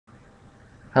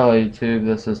Hello YouTube,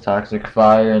 this is Toxic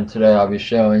Fire, and today I'll be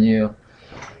showing you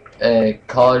a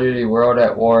Call of Duty World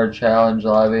at War challenge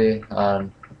lobby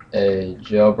on a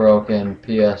jailbroken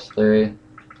PS3.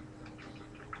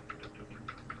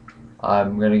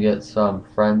 I'm gonna get some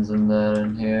friends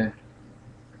in here,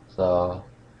 so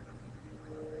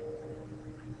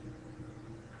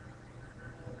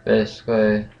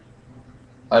basically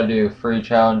I do free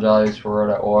challenge lobbies for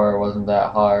World at War. It wasn't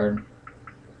that hard.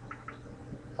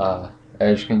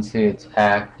 As you can see, it's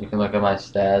hacked. You can look at my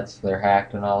stats; they're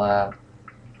hacked and all that.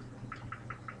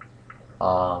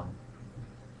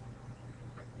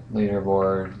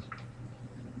 Leaderboards.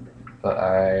 But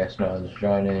I guess no one's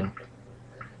joining.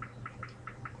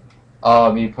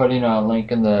 I'll be putting a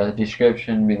link in the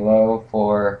description below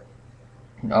for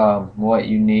what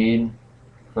you need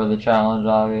for the challenge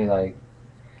lobby. Like,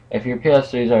 if your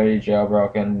PS3 is already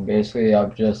jailbroken, basically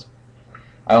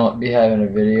I won't be having a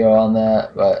video on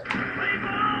that, but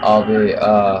I'll be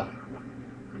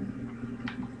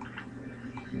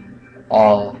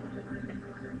I'll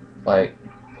like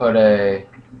put a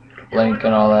link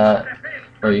and all that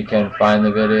where you can find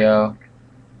the video.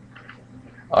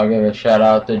 I'll give a shout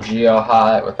out to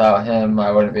GeoHot. Without him, I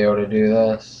wouldn't be able to do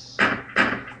this.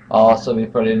 I'll also be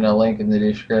putting a link in the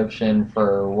description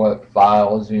for what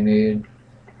files you need,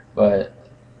 but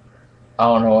I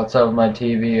don't know what's up with my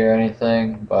TV or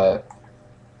anything, but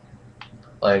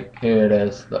like here it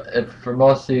is. For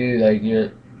most of you, like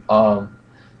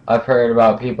I've heard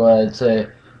about people that say,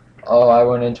 "Oh, I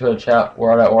went into a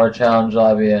World at War challenge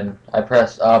lobby and I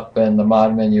pressed up and the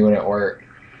mod menu wouldn't work."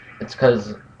 It's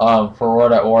because for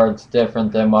World at War it's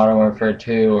different than Modern Warfare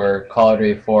 2 or Call of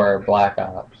Duty 4 or Black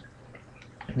Ops.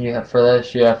 For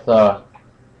this you have to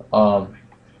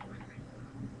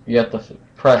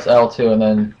press L2 and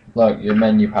then look, your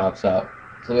menu pops up.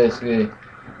 So basically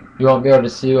you won't be able to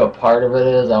see what part of it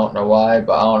is. I don't know why,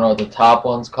 but I don't know what the top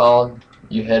one's called.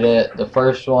 You hit it. The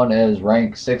first one is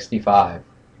rank 65.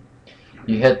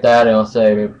 You hit that, it'll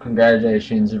say,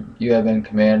 "Congratulations, you have been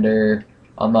commander.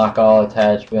 Unlock all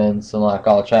attachments. Unlock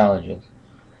all challenges."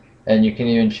 And you can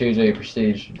even choose a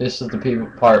prestige. This is the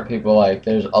part people like.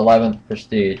 There's 11th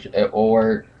prestige. It will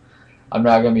work. I'm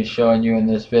not going to be showing you in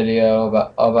this video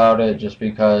about it just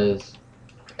because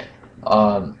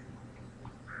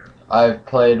I've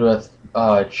played with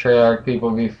Treyarch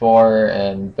people before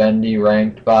and been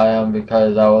deranked by them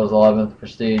because I was 11th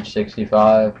prestige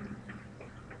 65.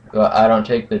 But I don't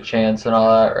take the chance and all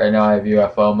that. Right now I have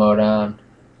UFO mode on.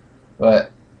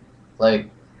 But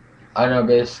like, I know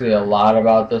basically a lot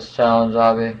about this challenge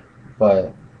lobby,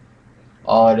 but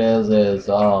all it is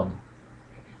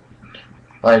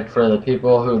like for the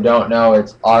people who don't know,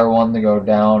 it's R1 to go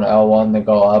down, L1 to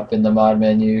go up in the mod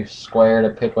menu, square to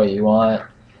pick what you want.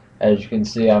 As you can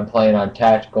see, I'm playing on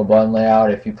tactical button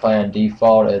layout. If you play on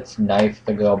default, it's knife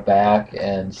to go back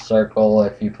and circle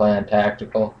if you play on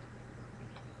tactical.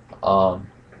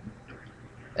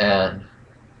 And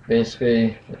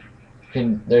basically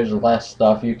there's less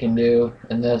stuff you can do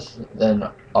in this than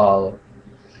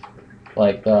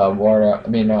like the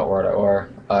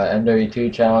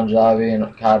MW2 challenge lobby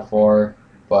and COD 4,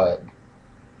 but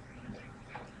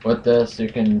with this you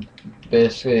can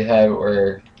basically have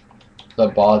where the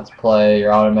bots play,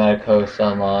 your automatic host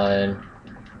online,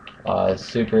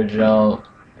 super jump,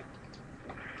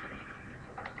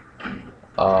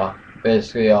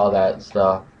 basically all that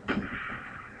stuff.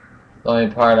 The only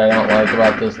part I don't like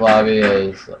about this lobby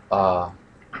is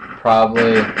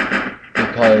probably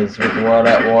because with World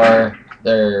at War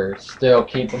they're still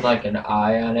keeping like an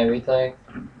eye on everything.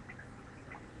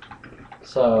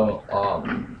 So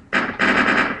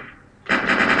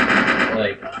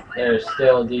like they're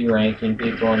still deranking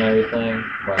people and everything,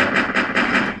 but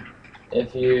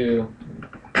if you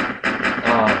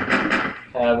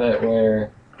have it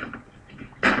where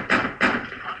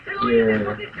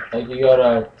you go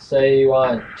to, say you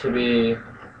want to be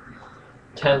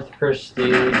 10th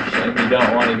prestige and you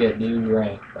don't want to get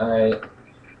deranked, alright?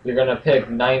 You're gonna pick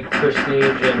 9th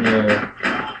prestige in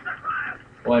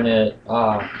when it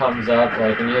comes up,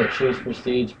 like when you hit choose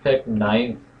prestige, pick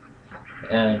 9th,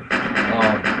 and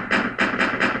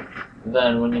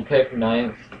then when you pick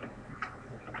 9th,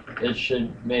 it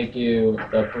should make you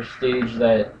the prestige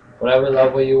that whatever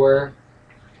level you were,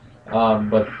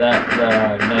 but that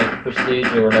the 9th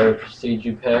prestige or whatever prestige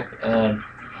you pick, and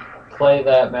play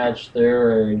that match through,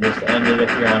 or just end it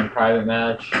if you're on private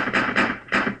match.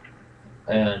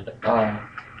 And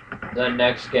the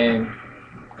next game,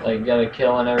 like, get a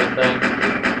kill and everything.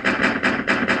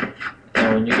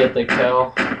 And when you get the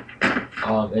kill,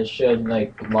 it should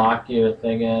like lock your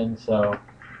thing in. So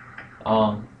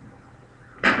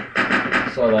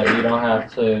so that you don't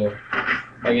have to,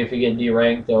 like if you get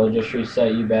deranked, it will just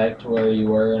reset you back to where you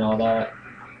were and all that.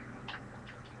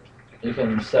 You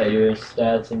can set your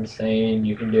stats insane,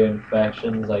 you can do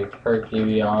infections like perk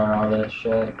DVR, all that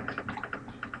shit.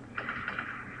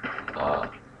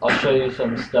 I'll show you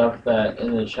some stuff that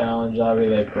in the challenge lobby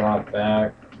they brought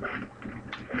back.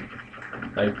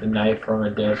 Like the knife from a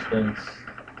distance.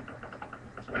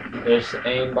 There's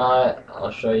aimbot,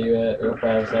 I'll show you it real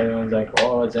fast. Everyone's like,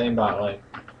 oh, it's aimbot, like,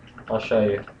 I'll show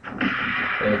you.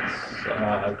 It's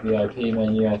VIP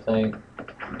menu, I think.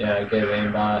 Yeah, I gave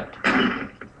aimbot.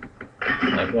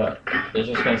 Like what? It's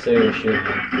just gonna say you're shooting.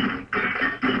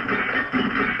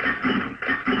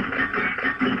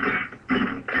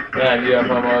 Yeah, I have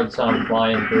UFO mode, so I'm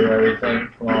flying through everything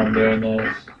while I'm doing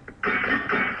this.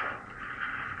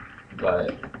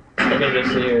 But I can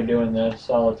just see her doing this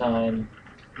all the time.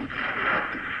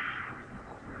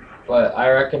 But I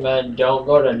recommend don't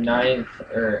go to 9th,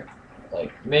 or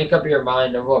like make up your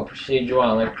mind of what prestige you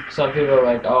want. Like some people are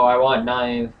like, oh, I want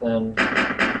 9th, and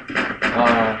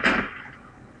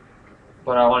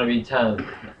but I want to be 10th.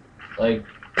 Like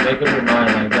make up your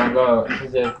mind. Like don't go,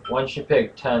 because if once you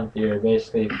pick 10th, you're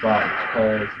basically fucked.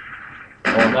 Cause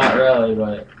well, not really,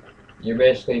 but you're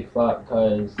basically fucked.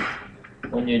 Cause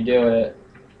when you do it,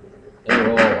 it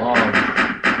will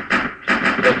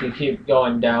if you keep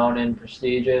going down in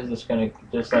prestiges, it's gonna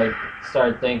just like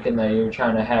start thinking that you're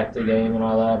trying to hack the game and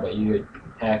all that, but you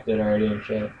hacked it already and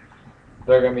shit.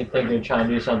 They're gonna be thinking you're trying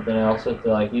to do something else with it,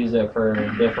 like use it for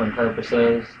different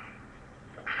purposes,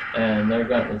 and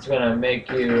it's gonna make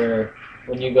you where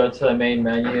when you go to the main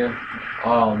menu,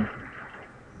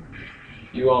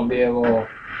 you won't be able,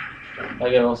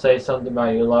 like it will say something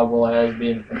about your level has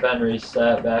been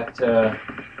reset back to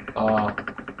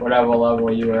whatever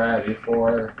level you were at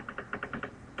before.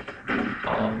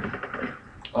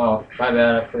 Oh, my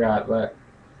bad, I forgot, but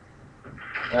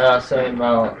I was saying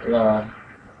about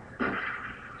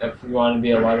if you want to be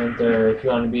 11th, or if you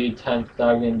want to be 10th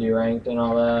without getting deranked and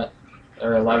all that,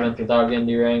 or 11th without getting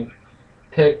deranked,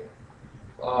 pick,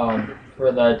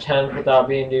 for the 10th without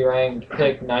being deranked,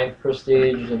 pick 9th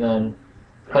prestige, and then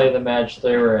play the match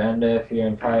through or end it if you're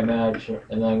in private match,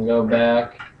 and then go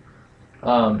back.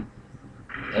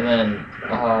 And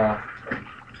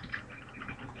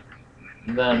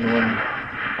then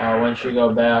when once you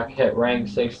go back, hit rank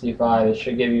 65. It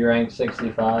should give you rank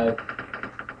 65,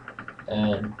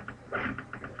 and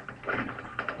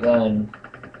then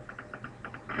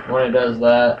when it does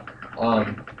that,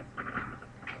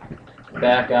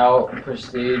 back out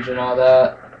prestige and all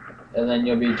that, and then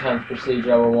you'll be 10th prestige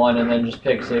level 1, and then just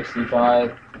pick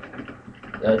 65.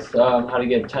 That's how to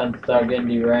get 10th without getting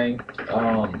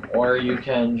deranked, or you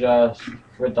can just,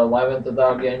 with 11th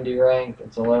without getting deranked,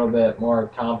 it's a little bit more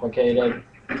complicated.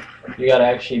 You gotta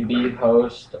actually be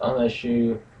host, unless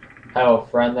you have a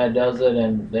friend that does it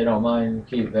and they don't mind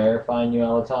keep verifying you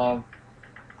all the time.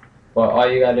 But all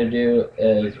you gotta do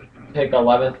is pick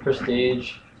 11th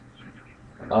prestige,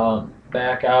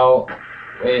 back out,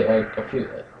 wait like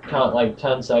count like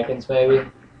 10 seconds maybe,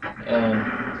 and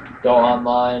go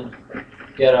online.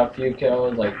 Get a few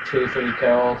kills, like 2-3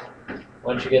 kills.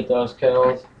 Once you get those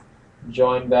kills,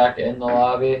 join back in the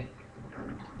lobby,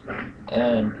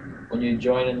 and when you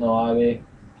join in the lobby,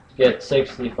 get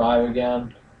 65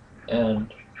 again,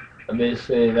 and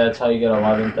basically that's how you get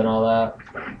 11th and all that.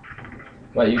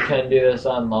 But you can do this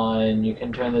online, you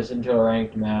can turn this into a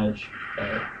ranked match.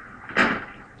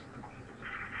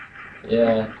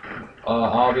 Yeah,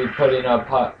 I'll be putting up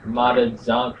modded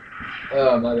zombies,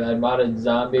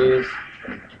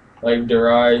 like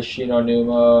Darai,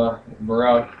 Shinonuma,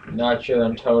 Brook, Nacho,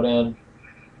 and Toten.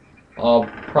 I'll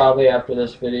probably, after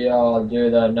this video, I'll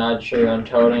do the Nacho and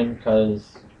Toten,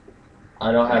 because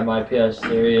I don't have my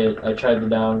PS3. I tried to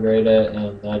downgrade it,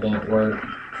 and that didn't work.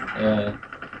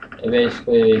 It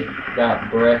basically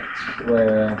got bricked,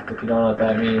 where, if you don't know what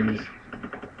that means,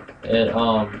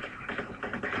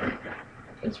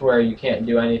 it's where you can't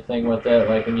do anything with it.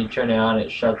 Like when you turn it on, it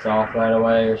shuts off right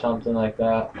away or something like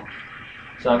that.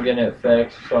 So I'm getting it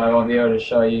fixed, so I won't be able to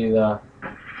show you the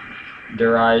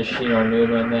Darai,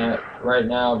 Shinonuma and that right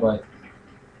now, but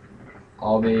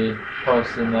I'll be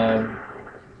posting them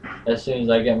as soon as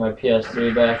I get my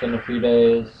PS3 back in a few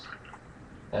days.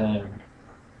 And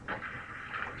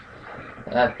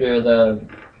after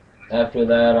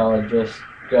that, I'll just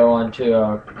go on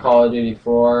to Call of Duty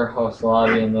 4, host a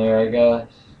lobby in there, I guess.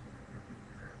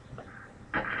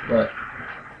 But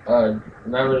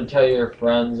remember to tell your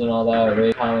friends and all that,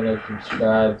 rate, comment, and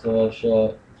subscribe to that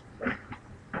shit.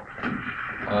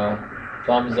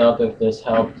 Thumbs up if this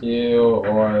helped you,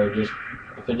 or just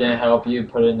if it didn't help you,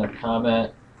 put it in the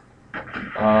comment.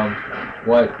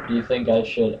 What do you think I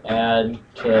should add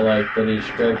to like the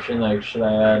description? Like, should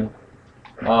I add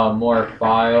more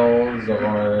files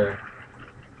or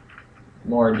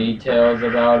more details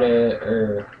about it,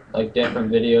 or like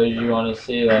different videos you want to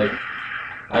see? Like,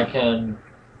 I can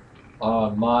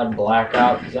mod Black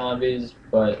Ops zombies,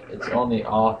 but it's only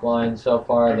offline so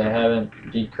far. They haven't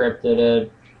decrypted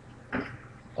it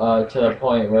to the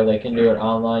point where they can do it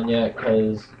online yet,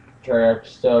 because Treyarch's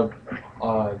still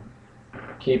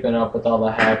keeping up with all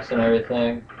the hacks and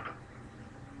everything.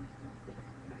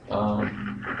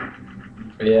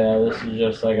 But yeah, this is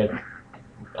just like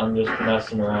I'm just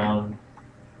messing around.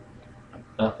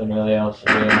 Nothing really else to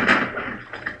do.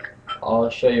 I'll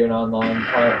show you an online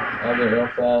part of it real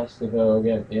fast if it'll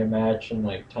get me a match in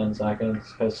like 10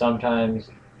 seconds. Because sometimes,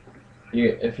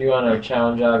 if you want to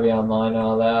challenge obby online and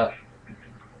all that,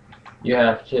 you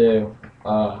have to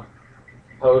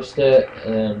host it,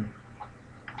 and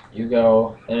you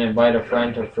go and invite a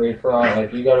friend to free-for-all.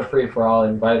 Like, you go to free-for-all,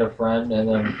 invite a friend, and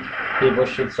then people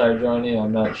should start joining.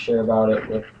 I'm not sure about it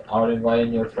without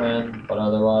inviting your friend, but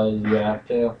otherwise you have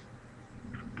to.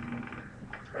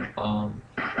 I'll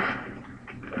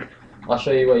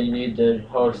show you what you need to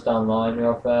host online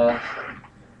real fast.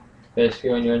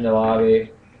 Basically, when you're in the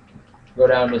lobby, go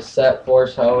down to Set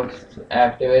Force Host,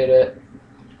 activate it,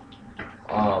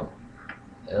 and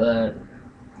then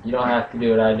you don't have to do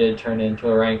what I did, turn it into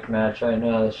a ranked match right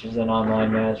now. This is an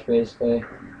online match, basically.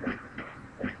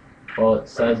 Well, it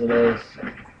says it is,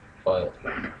 but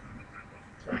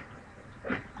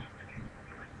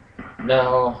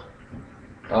now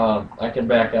I can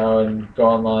back out and go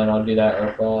online. I'll do that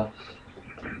real fast.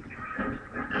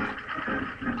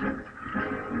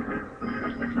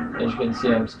 As you can see,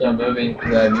 I'm still moving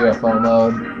because I have UFO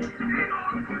mode.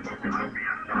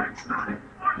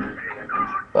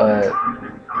 But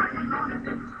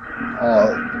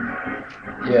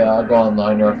yeah, I'll go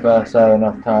online real fast. I have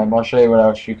enough time. I'll show you what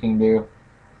else you can do.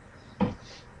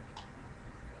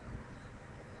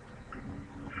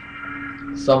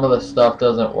 Some of the stuff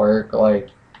doesn't work. Like,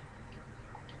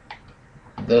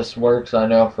 this works, I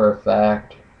know for a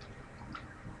fact.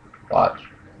 Watch.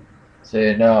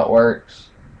 See, now it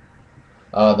works.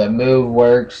 The move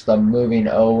works, the moving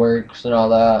O works, and all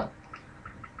that.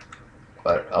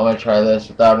 But I'm gonna try this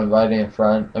without inviting a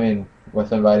friend. I mean,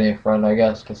 with inviting a friend, I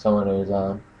guess, because someone was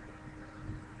on.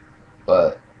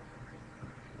 But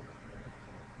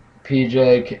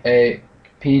PJKAKK,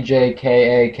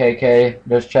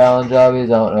 there's challenge obbies. I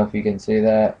don't know if you can see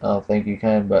that. I don't think you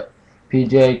can, but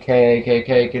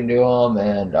PJKAKK can do them,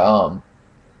 and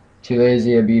Too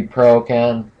Lazy to Be Pro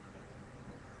can.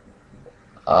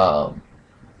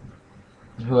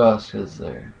 Who else is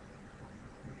there?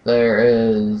 There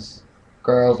is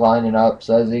Girls Lining Up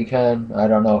says he can. I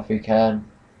don't know if he can.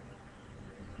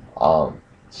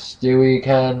 Stewie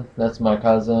can. That's my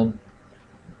cousin.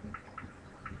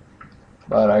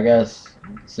 But I guess,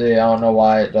 see, I don't know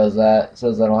why it does that. It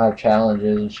says I don't have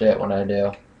challenges and shit when I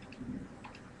do.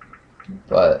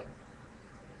 But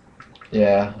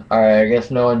yeah, alright, I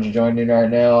guess no one's joining right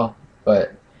now.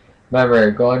 But remember,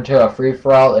 go into a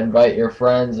free-for-all, invite your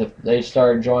friends. If they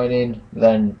start joining,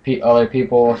 then other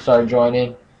people will start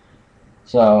joining.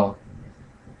 So,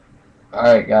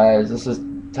 alright guys, this is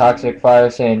Toxic Fire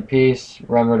saying peace.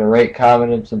 Remember to rate,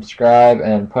 comment, and subscribe,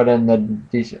 and put in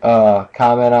the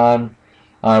comment on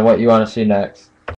what you want to see next.